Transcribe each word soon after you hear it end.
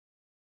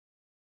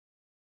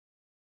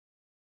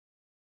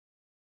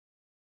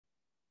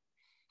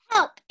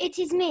Help! It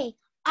is me.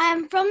 I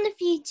am from the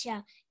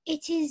future.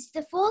 It is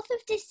the 4th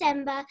of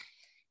December,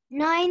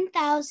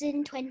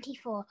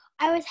 9024.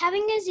 I was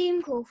having a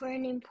Zoom call for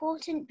an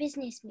important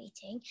business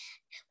meeting,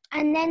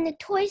 and then the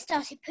toys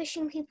started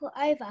pushing people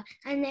over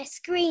and their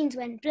screens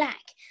went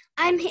black.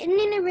 I'm hidden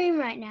in a room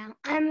right now.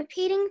 I'm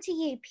appealing to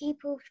you,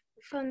 people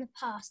from the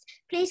past.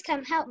 Please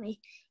come help me.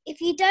 If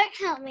you don't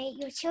help me,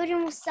 your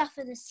children will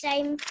suffer the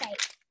same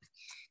fate.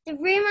 The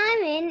room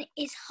I'm in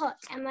is hot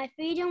and my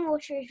food and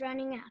water is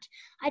running out.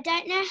 I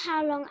don't know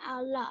how long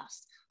I'll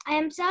last. I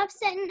am so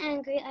upset and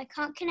angry I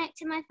can't connect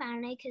to my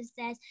family because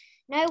there's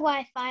no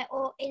Wi-Fi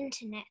or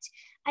internet.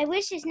 I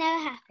wish this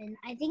never happened.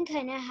 I think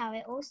I know how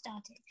it all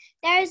started.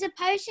 There is a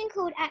potion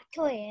called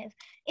Actoiv.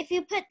 If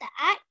you put the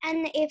Act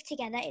and the Iv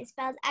together, it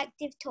spells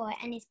Active Toy,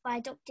 and it's by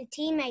Dr.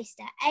 T.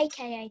 Meister,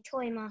 aka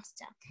Toy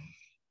Master.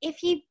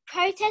 If you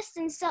protest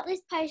and stop this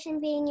potion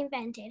being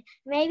invented,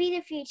 maybe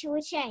the future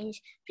will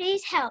change.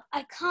 Please help.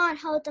 I can't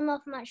hold them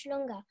off much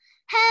longer.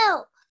 Help!